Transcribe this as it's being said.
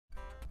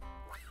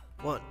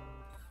1,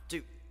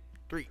 2,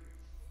 3,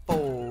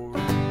 4.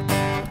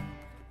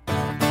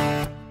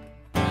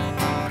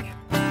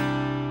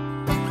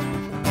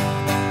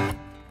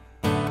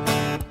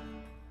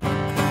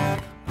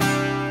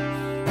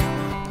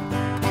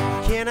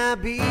 Can I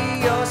be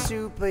your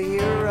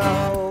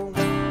superhero?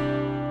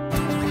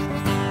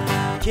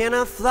 Can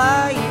I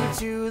fly you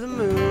to the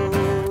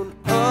moon?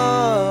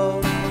 Oh,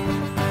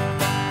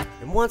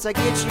 and once I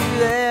get you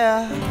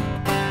there,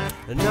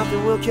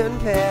 nothing will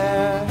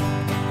compare.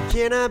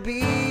 Can I be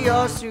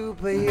your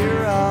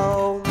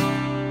superhero?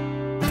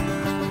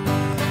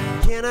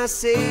 Can I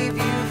save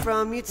you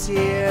from your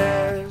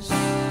tears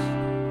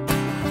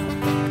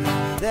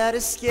that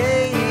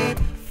escape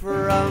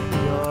from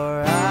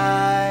your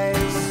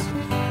eyes?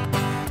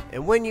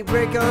 And when you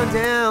break on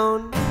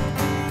down,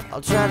 I'll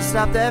try to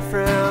stop that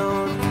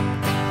frown.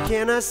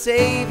 Can I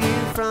save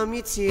you from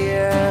your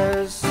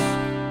tears?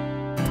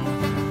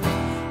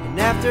 And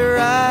after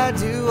I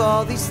do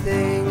all these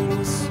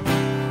things,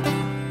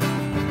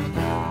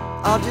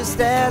 I'll just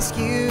ask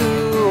you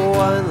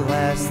one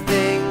last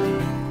thing.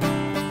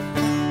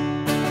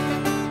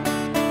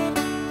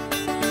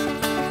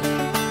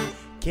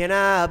 Can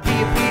I be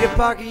a Peter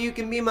Parker? You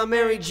can be my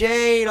Mary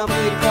Jane. I'll be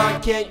the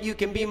Clark Kent. You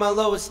can be my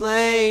Lois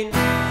Lane.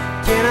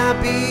 Can I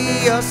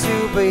be your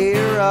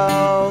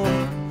superhero?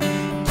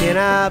 Can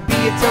I be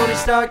a Tony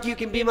Stark? You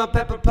can be my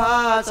Pepper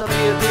Potts. I'll be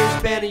a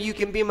Bruce Banner. You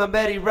can be my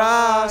Betty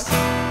Ross.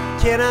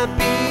 Can I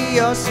be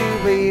your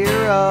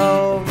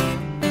superhero?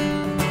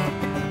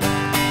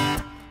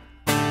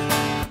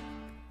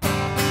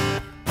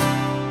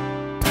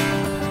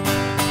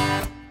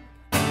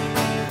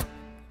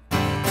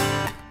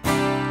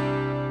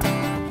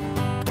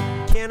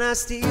 Can I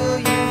steal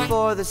you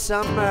for the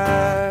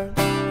summer?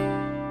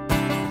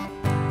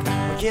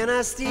 Or can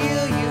I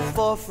steal you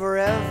for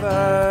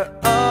forever?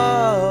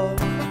 Oh,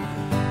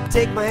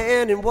 take my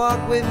hand and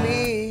walk with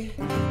me,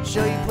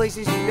 show you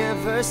places you've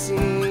never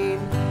seen.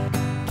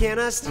 Can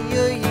I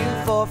steal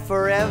you for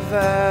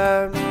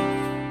forever?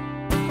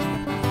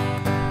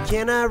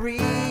 Can I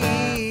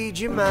read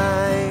your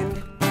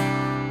mind?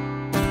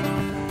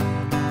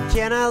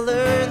 Can I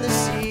learn the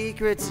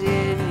secrets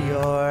in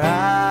your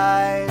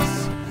eyes?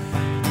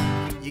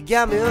 You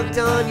got me hooked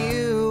on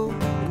you,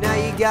 now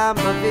you got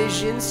my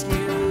vision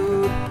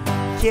skewed.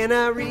 Can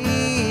I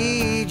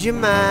read your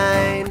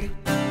mind?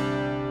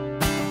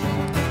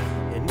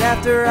 And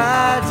after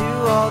I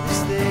do all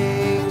these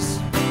things,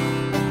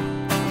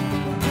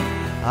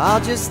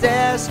 I'll just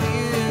ask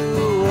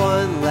you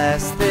one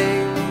last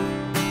thing.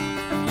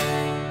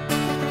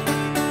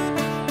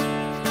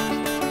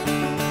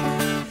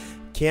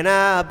 Can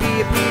I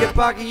be a Peter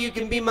Parker? You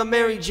can be my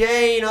Mary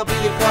Jane. I'll be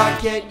the Clark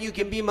Kent. You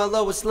can be my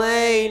Lois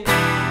Lane.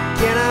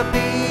 Can I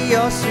be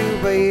your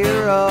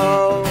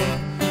superhero?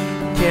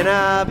 Can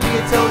I be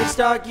a Tony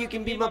Stark? You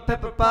can be my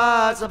Pepper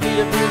Potts. I'll be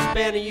the Bruce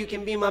Banner. You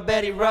can be my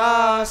Betty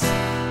Ross.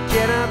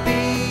 Can I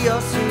be your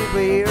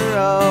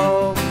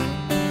superhero?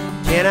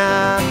 Can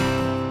I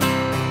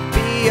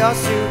be your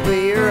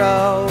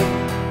superhero?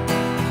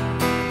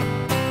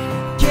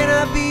 Can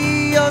I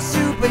be your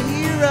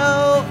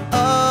superhero?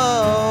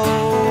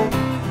 Oh,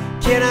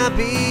 can I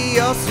be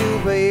your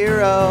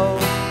superhero?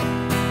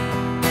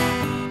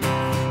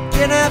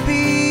 Can I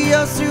be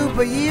your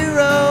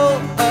superhero?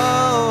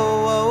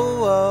 Oh,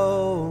 oh,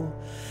 oh.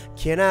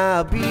 Can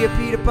I be a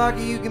Peter Parker?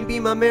 You can be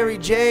my Mary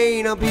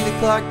Jane. I'll be the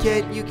Clark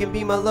Kent. You can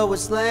be my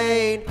Lois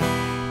Lane.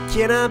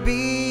 Can I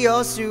be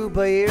your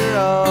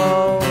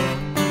superhero?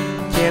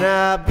 Can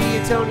I be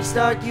a Tony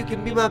Stark? You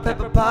can be my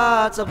Pepper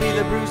Potts. I'll be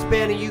the Bruce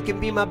Banner. You can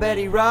be my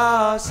Betty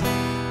Ross.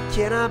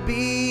 Can I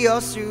be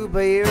your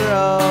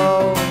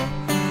superhero?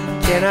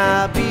 Can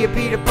I be a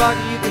Peter Parker?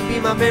 You can be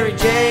my Mary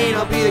Jane.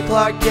 I'll be the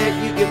Clark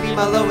Kent. You can be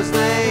my Lois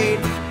Lane.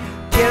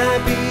 Can I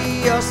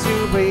be your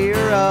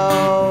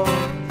superhero?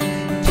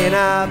 Can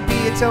I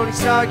be a Tony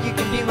Stark? You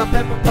can be my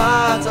Pepper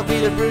Potts. I'll be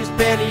the Bruce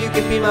Banner. You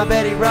can be my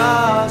Betty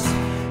Ross.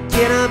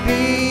 Can I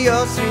be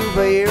your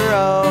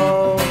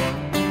superhero?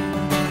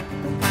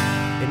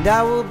 And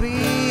I will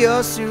be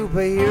your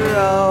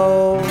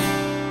superhero.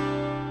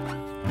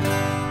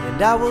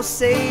 And I will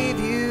save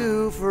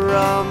you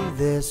from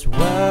this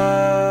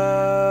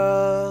world.